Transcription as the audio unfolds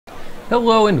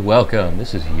Hello and welcome.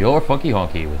 This is your Funky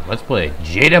Honky with Let's Play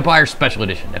Jade Empire Special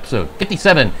Edition, episode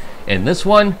 57. In this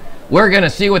one, we're gonna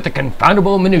see what the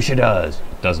confoundable minutia does.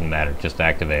 Doesn't matter, just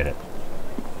activate it.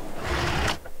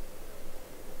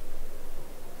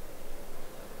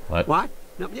 What? What?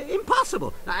 No,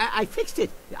 impossible. I fixed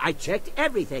it. I checked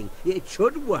everything. It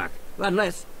should work.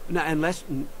 Unless,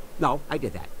 no, I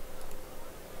did that.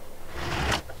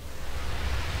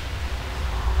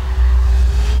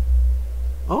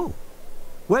 Oh,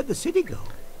 where'd the city go?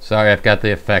 Sorry, I've got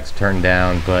the effects turned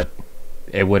down, but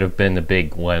it would have been the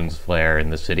big lens flare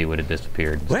and the city would have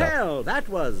disappeared and Well, that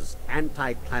was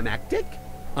anticlimactic.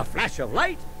 A flash of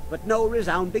light, but no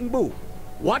resounding boom.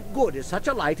 What good is such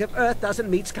a light if Earth doesn't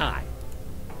meet sky?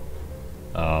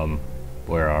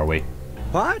 Where are we?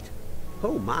 What?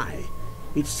 Oh my.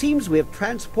 It seems we have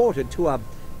transported to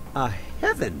a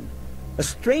heaven. A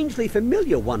strangely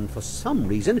familiar one for some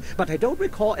reason, but I don't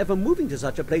recall ever moving to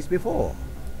such a place before.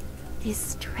 It is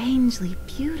strangely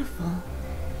beautiful.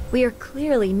 We are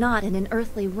clearly not in an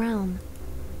earthly realm.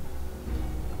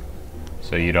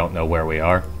 So you don't know where we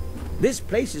are? This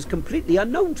place is completely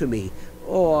unknown to me.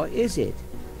 Or is it?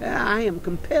 I am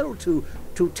compelled to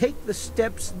take the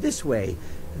steps this way.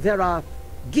 There are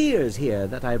gears here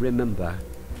that I remember.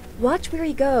 Watch where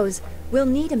he goes. We'll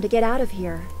need him to get out of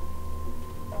here.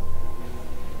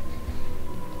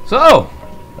 So,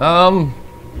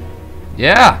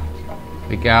 yeah.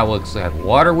 We got, looks like a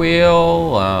water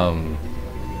wheel,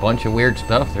 bunch of weird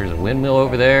stuff. There's a windmill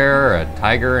over there, a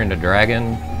tiger and a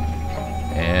dragon,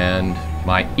 and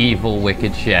my evil,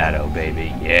 wicked shadow,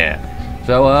 baby. Yeah.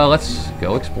 So, let's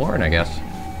go exploring, I guess.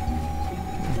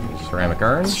 Ceramic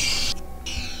urn.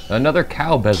 Another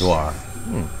cow bezoar.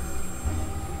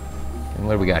 And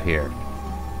what do we got here?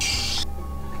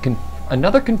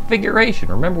 Another configuration.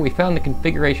 Remember, we found the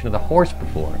configuration of the horse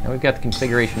before. Now we've got the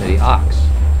configuration of the ox.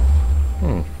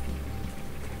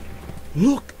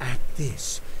 Look at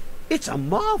this. It's a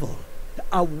marvel.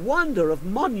 A wonder of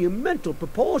monumental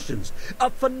proportions. A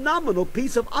phenomenal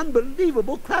piece of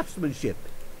unbelievable craftsmanship.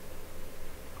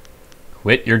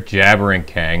 Quit your jabbering,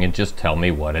 Kang, and just tell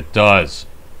me what it does.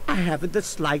 I haven't the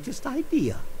slightest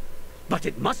idea. But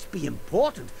it must be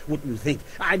important, wouldn't you think?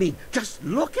 I mean, just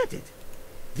look at it.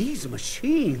 These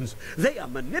machines, they are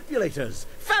manipulators,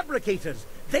 fabricators.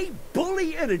 They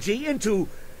bully energy into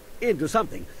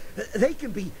something. They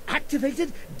can be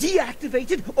activated,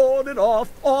 deactivated, on and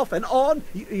off and on.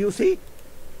 You see?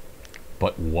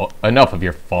 But enough of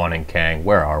your fawning, Kang.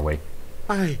 Where are we?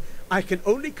 I can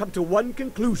only come to one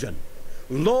conclusion.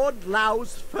 Lord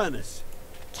Lau's furnace.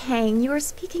 Kang, you are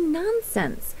speaking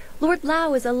nonsense. Lord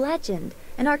Lau is a legend,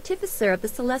 an artificer of the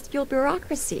celestial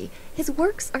bureaucracy. His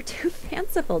works are too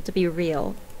fanciful to be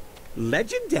real.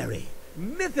 Legendary,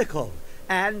 mythical,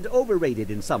 and overrated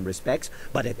in some respects,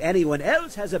 but if anyone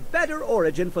else has a better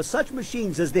origin for such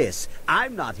machines as this,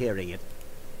 I'm not hearing it.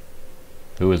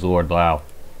 Who is Lord Lau?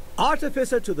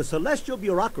 Artificer to the celestial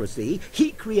bureaucracy,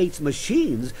 he creates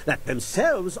machines that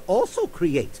themselves also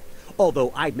create,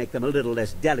 although I'd make them a little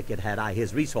less delicate had I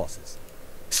his resources.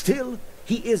 Still,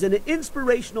 he is an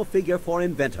inspirational figure for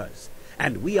inventors,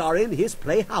 and we are in his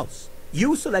playhouse.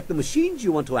 You select the machines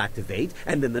you want to activate,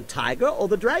 and then the tiger or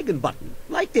the dragon button,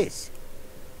 like this.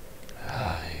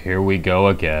 Here we go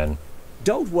again.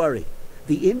 Don't worry.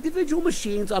 The individual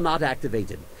machines are not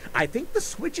activated. I think the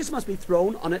switches must be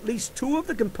thrown on at least 2 of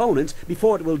the components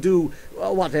before it will do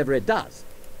whatever it does.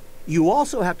 You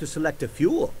also have to select a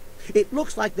fuel. It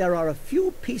looks like there are a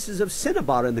few pieces of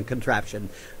cinnabar in the contraption,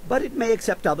 but it may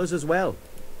accept others as well.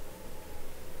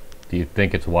 Do you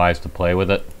think it's wise to play with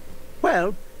it?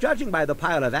 Well, judging by the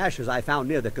pile of ashes I found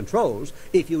near the controls,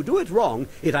 if you do it wrong,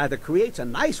 it either creates a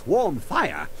nice warm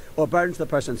fire or burns the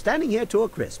person standing here to a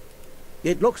crisp.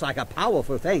 It looks like a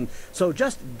powerful thing, so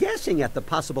just guessing at the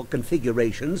possible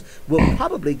configurations will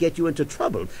probably get you into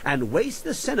trouble and waste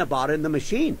the cinnabar in the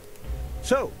machine.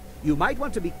 So, you might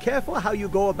want to be careful how you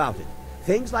go about it.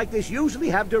 Things like this usually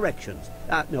have directions.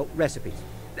 No, recipes.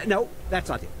 No, that's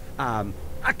not it.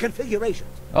 Configurations.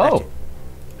 Oh.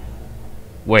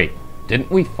 Wait,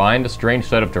 didn't we find a strange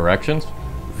set of directions?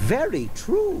 Very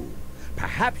true.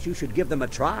 Perhaps you should give them a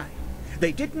try.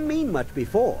 They didn't mean much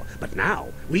before, but now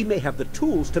we may have the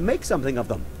tools to make something of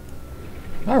them.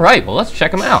 All right, well, let's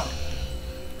check them out.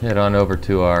 Head on over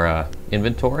to our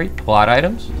inventory, plot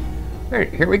items.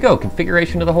 Here we go,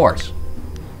 configuration of the horse.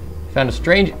 Found a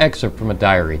strange excerpt from a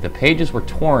diary. The pages were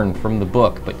torn from the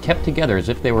book, but kept together as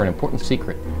if they were an important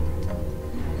secret.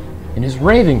 In his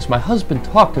ravings, my husband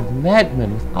talked of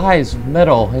madmen with eyes of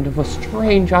metal and of a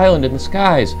strange island in the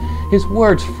skies. His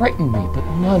words frightened me, but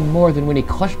none more than when he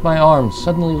clutched my arm,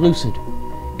 suddenly lucid.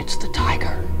 It's the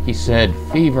tiger. He said,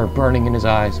 fever burning in his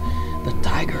eyes. The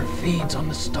tiger feeds on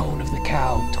the stone of the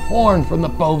cow, torn from the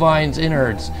bovine's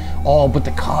innards. All but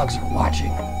the cogs are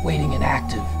watching, waiting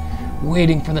inactive,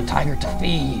 waiting for the tiger to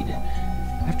feed.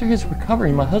 After his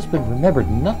recovery, my husband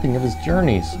remembered nothing of his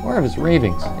journeys or of his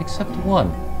ravings, except one.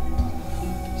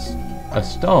 A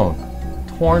stone,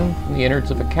 torn from the innards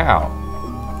of a cow.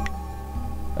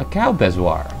 A cow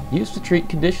bezoar, used to treat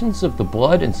conditions of the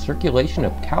blood and circulation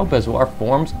of cow bezoar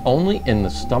forms only in the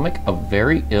stomach of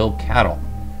very ill cattle.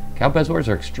 Cow bezoars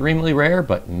are extremely rare,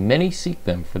 but many seek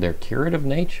them for their curative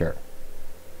nature.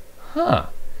 Huh.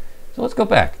 So let's go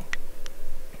back.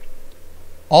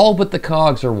 All but the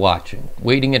cogs are watching,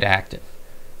 waiting and active.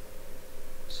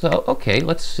 So, okay,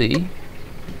 let's see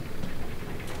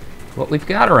what we've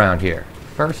got around here.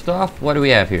 First off, what do we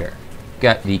have here?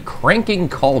 Got the cranking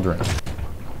cauldron.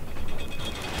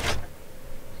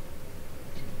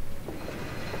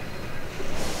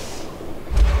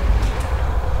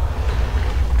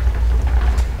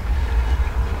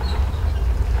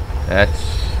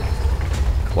 That's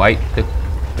quite the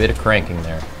bit of cranking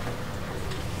there.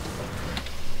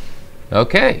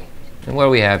 Okay, and what do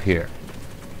we have here?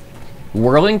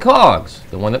 Whirling cogs,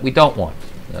 the one that we don't want.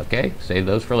 Okay, save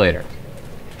those for later.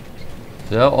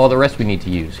 So, all the rest we need to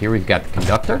use. Here we've got the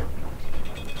conductor.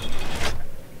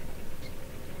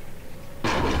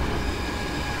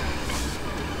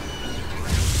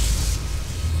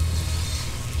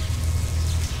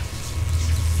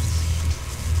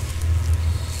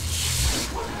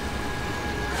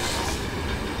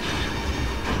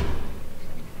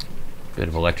 Bit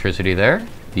of electricity there.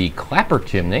 The clapper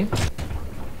chimney.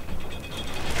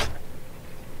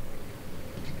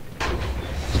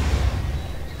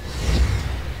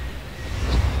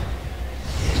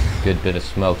 Good bit of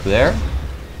smoke there.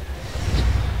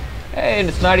 Hey, and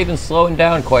it's not even slowing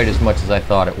down quite as much as I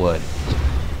thought it would.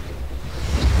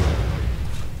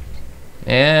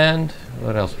 And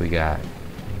what else we got?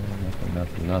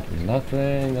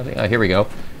 Nothing. Oh, here we go.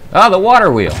 Ah, the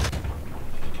water wheel.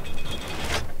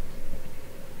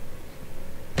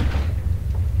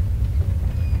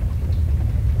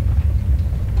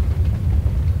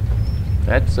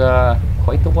 That's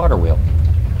quite the water wheel.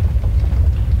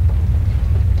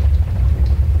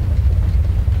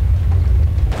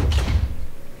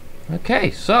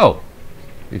 Okay, so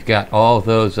we've got all of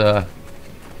those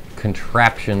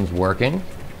contraptions working.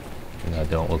 No,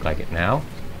 don't look like it now.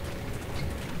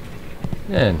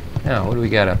 And now, what do we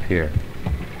got up here?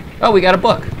 Oh, we got a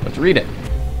book. Let's read it.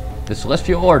 The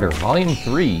Celestial Order, Volume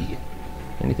 3.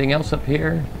 Anything else up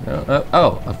here?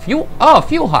 A fuel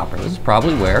hopper. This is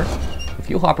probably where the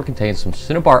fuel hopper contains some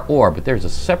cinnabar ore, but there's a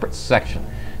separate section.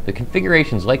 The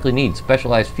configurations likely need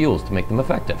specialized fuels to make them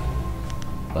effective.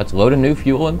 Let's load a new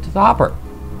fuel into the hopper.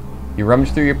 You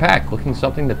rummage through your pack, looking for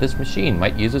something that this machine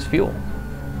might use as fuel.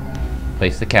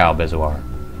 Place the cow bezoar.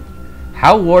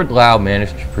 How Lord Lao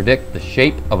managed to predict the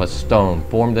shape of a stone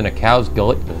formed in a cow's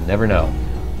gullet, you'll never know.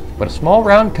 But a small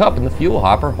round cup in the fuel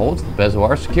hopper holds the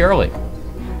bezoar securely.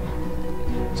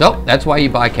 So, that's why you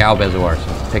buy cow bezoars.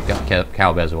 Pick up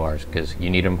cow bezoars, because you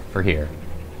need them for here.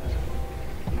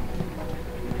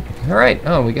 Alright,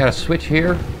 oh, we got a switch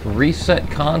here. Reset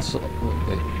console.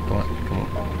 Wait,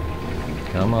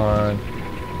 come on.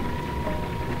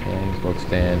 Okay, book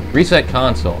stand. Reset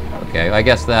console. Okay, I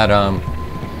guess that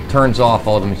turns off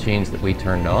all the machines that we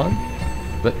turned on.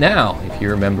 But now, if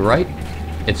you remember right,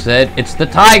 it said, it's the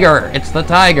tiger! It's the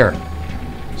tiger!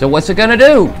 So what's it gonna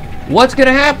do? What's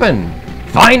gonna happen?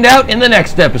 Find out in the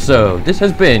next episode. This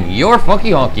has been your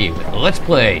Funky Honky with Let's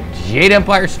Play Jade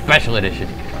Empire Special Edition.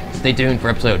 Stay tuned for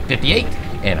episode 58,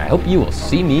 and I hope you will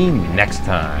see me next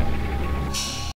time.